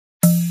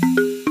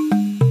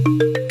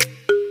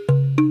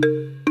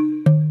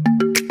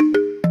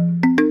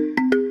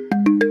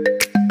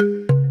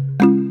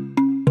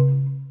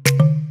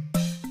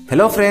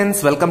Hello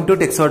friends, welcome to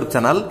tax YouTube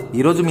channel.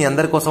 ఈ రోజు మీ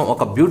అందరి కోసం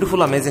ఒక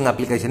బ్యూటిఫుల్ అమేజింగ్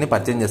అప్లికేషన్ ని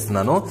పరిచయం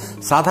చేస్తున్నాను.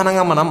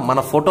 సాధారణంగా మనం మన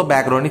ఫోటో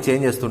బ్యాక్గ్రౌండ్ ని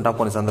చేంజ్ చేస్తుంటాం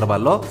కొన్ని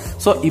సందర్భాల్లో.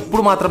 సో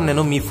ఇప్పుడు మాత్రం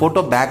నేను మీ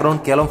ఫోటో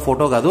బ్యాక్గ్రౌండ్ కేవలం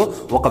ఫోటో కాదు,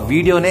 ఒక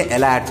వీడియోనే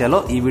ఎలా యాడ్ చేయాలో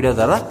ఈ వీడియో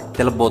ద్వారా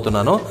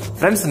తెలుపబోతున్నాను.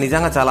 ఫ్రెండ్స్,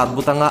 నిజంగా చాలా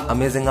అద్భుతంగా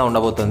అమేజింగ్ గా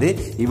ఉండబోతుంది.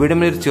 ఈ వీడియో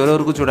మీరు చివరి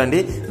వరకు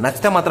చూడండి.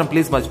 నచ్చితే మాత్రం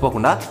ప్లీజ్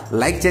మర్చిపోకుండా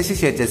లైక్ చేసి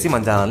షేర్ చేసి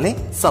మన ఛానల్ ని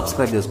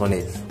సబ్స్క్రైబ్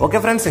చేసుకోండి. ఓకే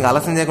ఫ్రెండ్స్, ఇంకా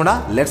ఆలస్యం చేయకుండా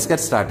let's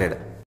get started.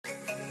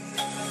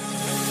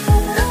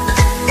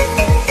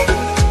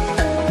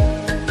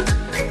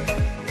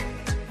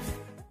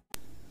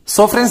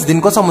 So friends,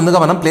 దీనికోసం ముందుగా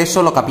మనం ప్లే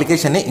స్టోర్ లో ఒక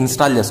అప్లికేషన్ ని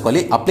ఇన్స్టాల్ చేసుకోవాలి.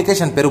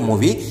 అప్లికేషన్ పేరు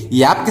మూవీ. ఈ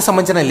యాప్ కి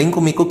సంబంధించిన లింక్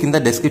మీకు కింద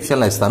డిస్క్రిప్షన్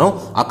లో ఇస్తాను.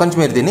 అక్కడి నుంచి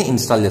మీరు దీన్ని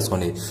ఇన్స్టాల్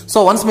చేసుకోండి. సో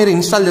వన్స్ మీరు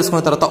ఇన్స్టాల్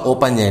చేసుకున్న తర్వాత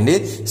ఓపెన్ చేయండి.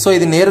 సో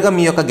ఇది నేరుగా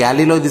మీ యొక్క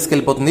గ్యాలరీలో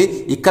తీసుకెళ్లిపోతుంది.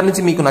 ఇక్కడ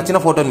నుంచి మీకు నచ్చిన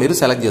ఫోటోని మీరు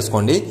సెలెక్ట్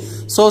చేసుకోండి.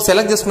 సో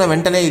సెలెక్ట్ చేసుకున్న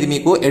వెంటనే ఇది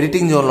మీకు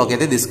ఎడిటింగ్ జోన్ లోకి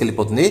అయితే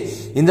తీసుకెళ్లిపోతుంది.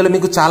 ఇందులో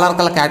మీకు చాలా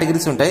రకాల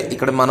కేటగిరీస్ ఉంటాయి.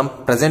 ఇక్కడ మనం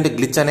ప్రెసెంట్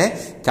గ్లిచ్ అనే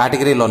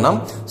కేటగిరీలో ఉన్నాం.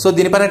 సో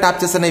దీనిపైన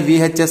ట్యాప్ చేస్తేనే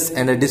VHS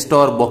అండ్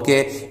డిస్టోర్, బొకే,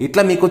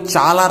 ఇట్లా మీకు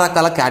చాలా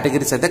రకాల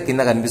కేటగిరీస్ అయితే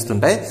కింద కనిపిస్తుంటాయి.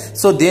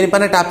 సో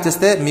దేనిపైన ట్యాప్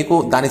చేస్తే మీకు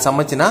దానికి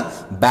సంబంధించిన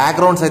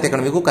బ్యాక్గ్రౌండ్స్ అయితే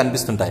ఇక్కడ మీకు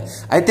కనిపిస్తుంటాయి.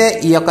 అయితే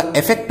ఈ యొక్క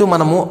ఎఫెక్ట్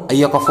మనము ఈ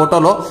యొక్క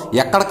ఫోటోలో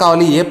ఎక్కడ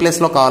కావాలి, ఏ ప్లేస్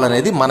లో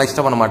కావాలనేది మన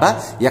ఇష్టం అనమాట.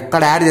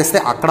 ఎక్కడ యాడ్ చేస్తే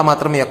అక్కడ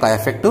మాత్రం ఈ యొక్క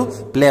ఎఫెక్ట్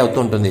ప్లే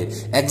అవుతుంటుంది.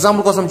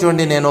 ఎగ్జాంపుల్ కోసం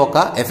చూడండి, నేను ఒక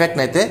ఎఫెక్ట్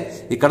అయితే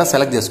ఇక్కడ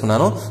సెలెక్ట్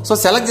చేసుకున్నాను. సో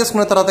సెలెక్ట్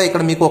చేసుకున్న తర్వాత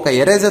ఇక్కడ మీకు ఒక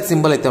ఎరేజర్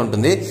సింబల్ అయితే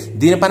ఉంటుంది.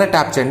 దీనిపైన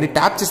ట్యాప్ చేయండి.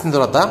 ట్యాప్ చేసిన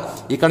తర్వాత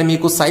ఇక్కడ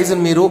మీకు సైజ్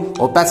మీరు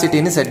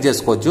ఒపాసిటీని సెట్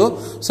చేసుకోవచ్చు.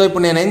 సో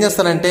ఇప్పుడు నేను ఏం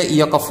చేస్తానంటే ఈ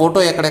యొక్క ఫోటో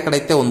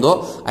ఎక్కడెక్కడైతే ఉందో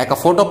ఆ యొక్క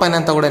ఫోటో పైన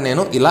అంతా కూడా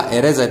నేను ఇలా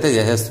ఎరేజ్ అయితే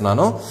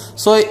చేసేస్తున్నాను.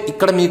 సో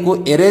ఇక్కడ మీకు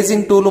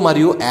ఎరేజింగ్ టూల్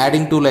మరియు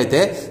యాడింగ్ టూల్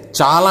అయితే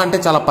చాలా అంటే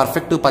చాలా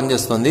పర్ఫెక్ట్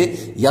పనిచేస్తుంది.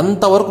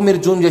 ఎంతవరకు మీరు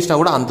జూమ్ చేసినా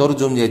కూడా అంతవరకు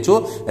జూమ్ చేయొచ్చు.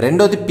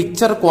 రెండోది,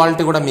 పిక్చర్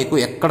క్వాలిటీ కూడా మీకు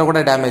ఎక్కడ కూడా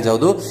డ్యామేజ్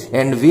అవ్వదు.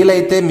 అండ్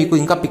వీలైతే మీకు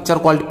ఇంకా పిక్చర్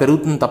క్వాలిటీ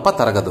పెరుగుతుంది తప్ప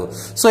తరగదు.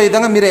 సో ఈ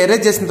విధంగా మీరు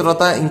ఎరేజ్ చేసిన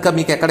తర్వాత ఇంకా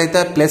మీకు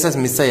ఎక్కడైతే ప్లేసెస్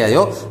మిస్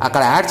అయ్యాయో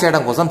అక్కడ యాడ్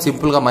చేయడం కోసం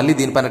సింపుల్ గా మళ్ళీ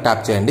దీనిపైన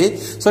ట్యాప్ చేయండి.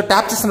 సో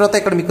ట్యాప్ చేసిన తర్వాత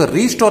ఇక్కడ మీకు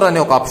రీస్టోర్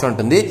అనే ఒక ఆప్షన్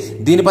ఉంటుంది.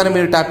 దీనిపైన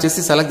మీరు ట్యాప్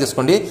చేసి సెలెక్ట్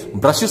చేసుకోండి.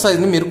 బ్రష్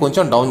సైజ్ ని మీరు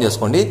కొంచెం డౌన్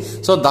చేసుకోండి.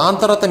 సో దాని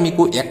తర్వాత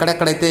మీకు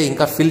ఎక్కడెక్కడైతే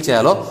ఇంకా ఫిల్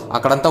చేయాలో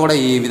అక్కడంతా కూడా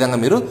ఈ విధంగా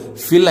మీరు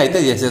ఫిల్ అయితే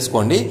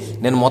చేసేసుకోండి.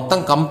 నేను మొత్తం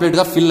కంప్లీట్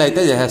గా ఫిల్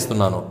అయితే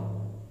చేసేస్తున్నాను.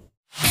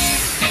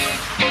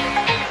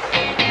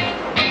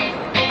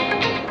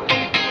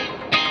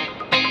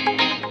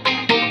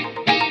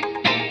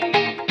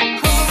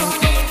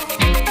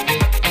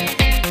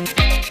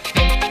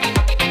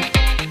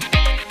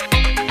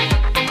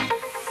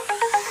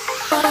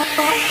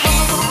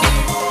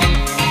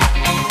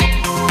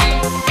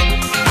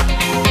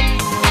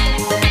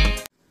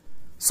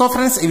 సో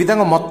ఫ్రెండ్స్, ఈ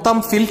విధంగా మొత్తం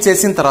ఫిల్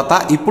చేసిన తర్వాత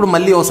ఇప్పుడు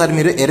మళ్ళీ ఒకసారి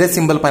మీరు ఎరేజ్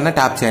సింబల్ పైన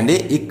ట్యాప్ చేయండి.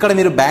 ఇక్కడ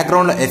మీరు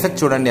బ్యాక్గ్రౌండ్ లో ఎఫెక్ట్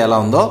చూడండి ఎలా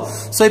ఉందో.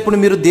 సో ఇప్పుడు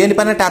మీరు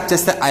దేనిపైన ట్యాప్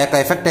చేస్తే ఆ యొక్క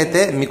ఎఫెక్ట్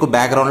అయితే మీకు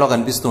బ్యాక్గ్రౌండ్ లో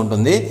కనిపిస్తూ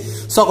ఉంటుంది.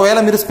 సో ఒకవేళ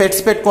మీరు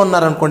స్పెట్స్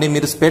పెట్టుకున్నారనుకోండి,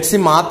 మీరు స్పెట్స్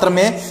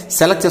మాత్రమే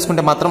సెలెక్ట్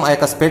చేసుకుంటే మాత్రం ఆ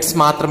యొక్క స్పెట్స్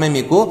మాత్రమే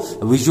మీకు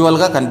విజువల్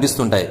గా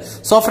కనిపిస్తుంటాయి.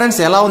 సో ఫ్రెండ్స్,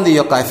 ఎలా ఉంది ఈ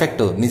యొక్క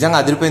ఎఫెక్ట్? నిజంగా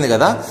అదిరిపోయింది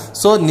కదా.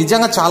 సో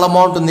నిజంగా చాలా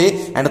బాగుంటుంది.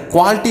 అండ్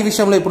క్వాలిటీ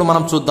విషయంలో ఇప్పుడు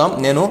మనం చూద్దాం.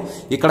 నేను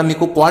ఇక్కడ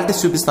మీకు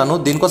క్వాలిటీస్ చూపిస్తాను.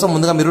 దీనికోసం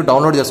ముందుగా మీరు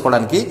డౌన్లోడ్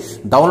చేసుకోవడానికి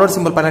డౌన్లోడ్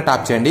సింబల్ పైన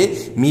ట్యాప్ చేయండి.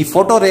 మీ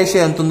ఫోటో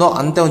రేషియో ఎంత ఉందో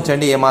అంతే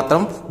ఉంచండి.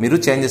 ఏమాత్రం మీరు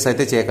చేంజెస్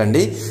అయితే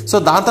చేయకండి. సో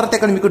దాని తర్వాత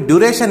ఇక్కడ మీకు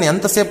డ్యూరేషన్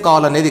ఎంతసేపు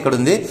కావాలనేది ఇక్కడ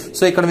ఉంది.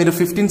 సో ఇక్కడ మీరు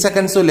 15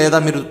 సెకండ్స్ లేదా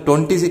మీరు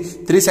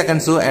 23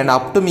 సెకండ్స్ అండ్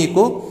అప్ టు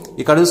మీకు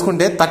ఇక్కడ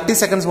చూసుకుంటే 30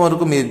 సెకండ్స్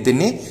వరకు మీరు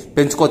దీన్ని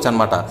పెంచుకోవచ్చు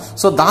అనమాట.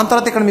 సో దాని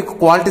తర్వాత ఇక్కడ మీకు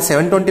క్వాలిటీ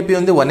 720p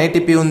ఉంది,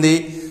 180p ఉంది.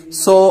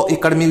 సో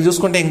ఇక్కడ మీకు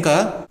చూసుకుంటే ఇంకా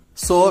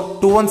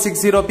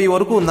 2160p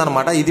వరకు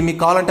ఉందన్నమాట. ఇది మీకు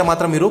కావాలంటే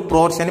మాత్రం మీరు ప్రో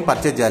వర్షన్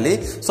పర్చేజ్ చేయాలి.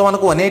 సో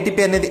మనకు 180p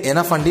అనేది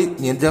ఎనఫ్ అండి.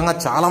 నిజంగా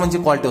చాలా మంచి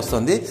క్వాలిటీ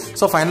వస్తుంది.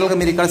 సో ఫైనల్ గా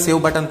మీరు ఇక్కడ సేవ్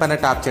బటన్ పైన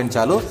ట్యాప్ చేయండి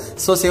చాలు.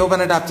 సో సేవ్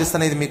పైన ట్యాప్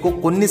చేస్తే ఇది మీకు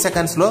కొన్ని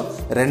సెకండ్స్ లో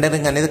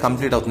రెండరింగ్ అనేది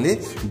కంప్లీట్ అవుతుంది.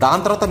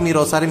 దాని తర్వాత మీరు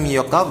ఒకసారి మీ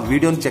యొక్క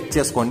వీడియోని చెక్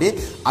చేసుకోండి.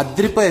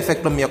 అద్రిపోయే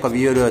ఎఫెక్ట్ లో మీ యొక్క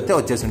వీడియో అయితే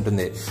వచ్చేసి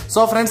ఉంటుంది.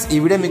 సో ఫ్రెండ్స్, ఈ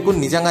వీడియో మీకు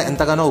నిజంగా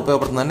ఎంతగానో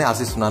ఉపయోగపడుతుందని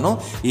ఆశిస్తున్నాను.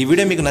 ఈ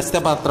వీడియో మీకు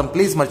నచ్చితే మాత్రం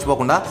ప్లీజ్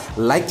మర్చిపోకుండా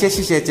లైక్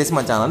చేసి షేర్ చేసి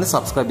మన ఛానల్ ని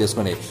సబ్స్క్రైబ్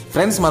చేసుకోండి.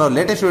 ఫ్రెండ్స్, మరో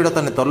లేటెస్ట్ వీడియోతో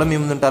త్వరలో మీ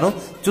ముందుంటాను.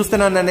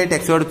 చూస్తూనే ఉండండి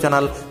tax YouTube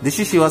channel. This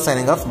is Shiva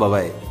signing off.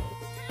 Bye.